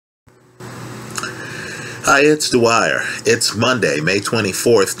Hi, it's Dwyer. It's Monday, May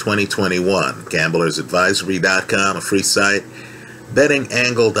 24th, 2021. GamblersAdvisory.com, a free site.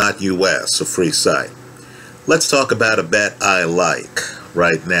 BettingAngle.us, a free site. Let's talk about a bet I like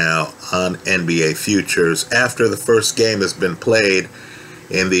right now on NBA futures after the first game has been played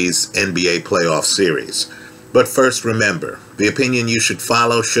in these NBA playoff series. But first, remember, the opinion you should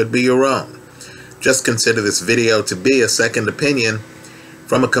follow should be your own. Just consider this video to be a second opinion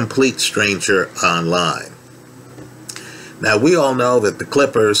from a complete stranger online. Now, we all know that the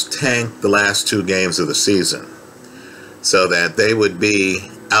Clippers tanked the last two games of the season so that they would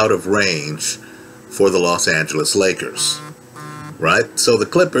be out of range for the Los Angeles Lakers, right? So the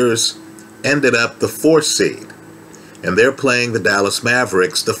Clippers ended up the 4th seed, and they're playing the Dallas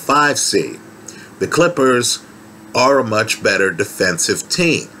Mavericks, the 5 seed. The Clippers are a much better defensive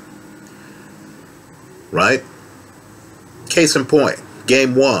team, right? Case in point,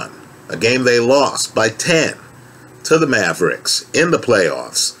 Game 1, a game they lost by 10 to the Mavericks in the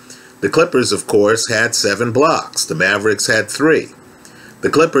playoffs. The Clippers, of course, had 7 blocks. The Mavericks had 3. The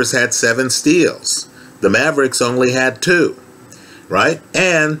Clippers had 7 steals. The Mavericks only had 2, right?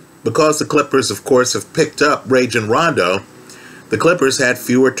 And because the Clippers, of course, have picked up Rajon Rondo, the Clippers had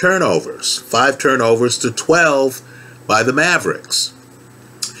fewer turnovers, 5 turnovers to 12 by the Mavericks.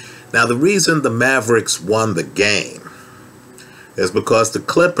 Now, the reason the Mavericks won the game is because the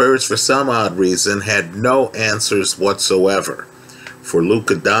Clippers, for some odd reason, had no answers whatsoever for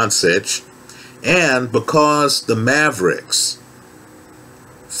Luka Doncic, and because the Mavericks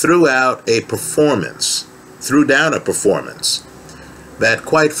threw down a performance that,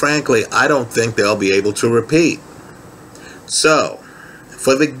 quite frankly, I don't think they'll be able to repeat. So,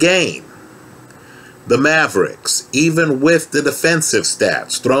 for the game, the Mavericks, even with the defensive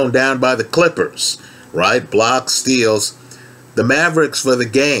stats thrown down by the Clippers, right, blocks, steals, the Mavericks for the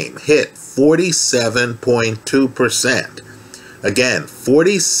game hit 47.2%. Again,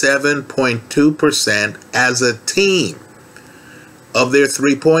 47.2% as a team of their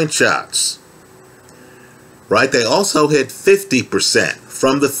three-point shots. Right? They also hit 50%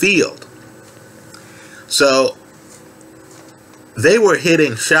 from the field. So, they were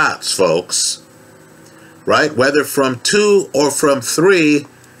hitting shots, folks. Right? Whether from 2 or from 3,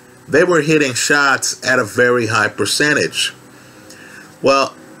 they were hitting shots at a very high percentage.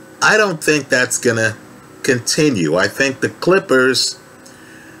 Well, I don't think that's going to continue. I think the Clippers,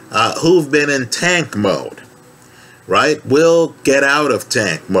 who've been in tank mode, right, will get out of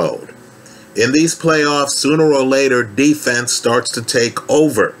tank mode. In these playoffs, sooner or later, defense starts to take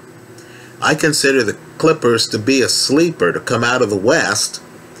over. I consider the Clippers to be a sleeper to come out of the West.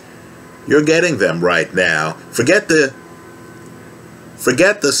 You're getting them right now. Forget the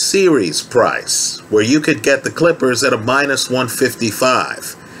series price, where you could get the Clippers at a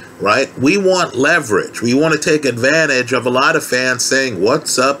 -155, right? We want leverage. We want to take advantage of a lot of fans saying,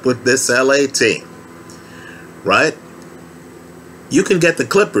 what's up with this LA team, right? You can get the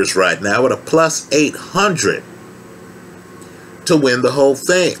Clippers right now at a +800 to win the whole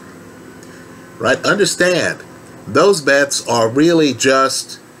thing, right? Understand, those bets are really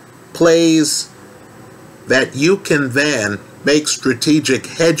just plays that you can then make strategic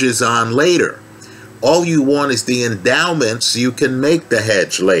hedges on later. All you want is the endowment so you can make the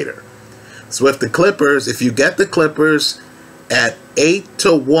hedge later. So if the Clippers, if you get the Clippers at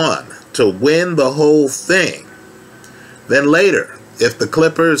 8-1 to win the whole thing, then later, if the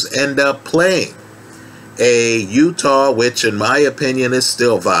Clippers end up playing a Utah, which in my opinion is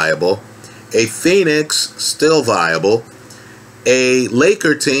still viable, a Phoenix, still viable, a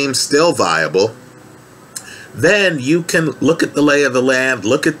Laker team, still viable, then you can look at the lay of the land,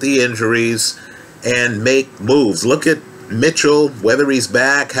 look at the injuries, and make moves. Look at Mitchell, whether he's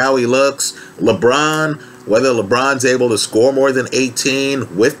back, how he looks. LeBron, whether LeBron's able to score more than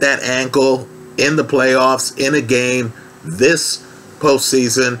 18 with that ankle in the playoffs, in a game, this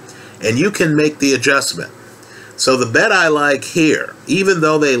postseason, and you can make the adjustment. So the bet I like here, even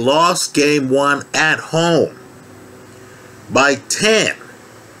though they lost Game 1 at home by 10,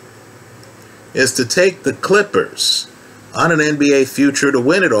 is to take the Clippers on an NBA future to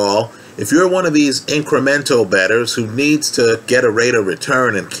win it all. If you're one of these incremental bettors who needs to get a rate of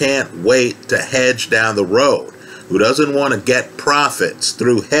return and can't wait to hedge down the road, who doesn't want to get profits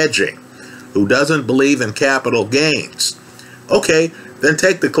through hedging, who doesn't believe in capital gains, okay, then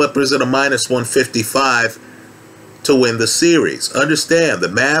take the Clippers at a -155 to win the series. Understand, the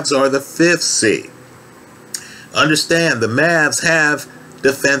Mavs are the 5th seed. Understand, the Mavs have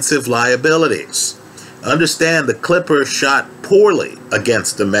defensive liabilities. Understand, the Clippers shot poorly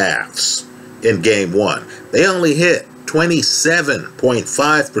against the Mavs in Game 1. They only hit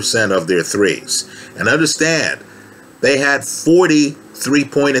 27.5% of their threes. And understand, they had 40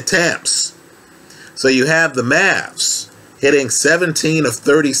 three-point attempts. So you have the Mavs hitting 17 of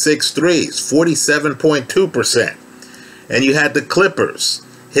 36 threes, 47.2%. And you had the Clippers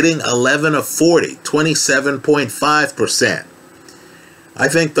hitting 11 of 40, 27.5%. I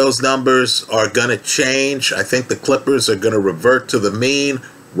think those numbers are going to change. I think the Clippers are going to revert to the mean.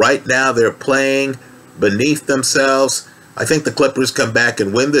 Right now they're playing beneath themselves. I think the Clippers come back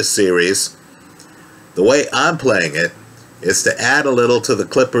and win this series. The way I'm playing it is to add a little to the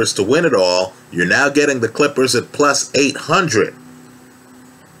Clippers to win it all. You're now getting the Clippers at plus 800.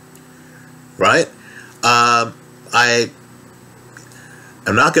 Right? I'm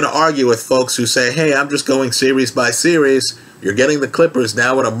not going to argue with folks who say, hey, I'm just going series by series. You're getting the Clippers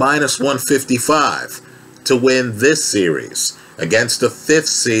now at a minus 155 to win this series against the 5th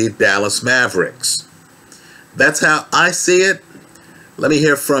seed Dallas Mavericks. That's how I see it. Let me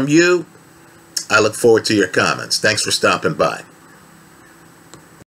hear from you. I look forward to your comments. Thanks for stopping by.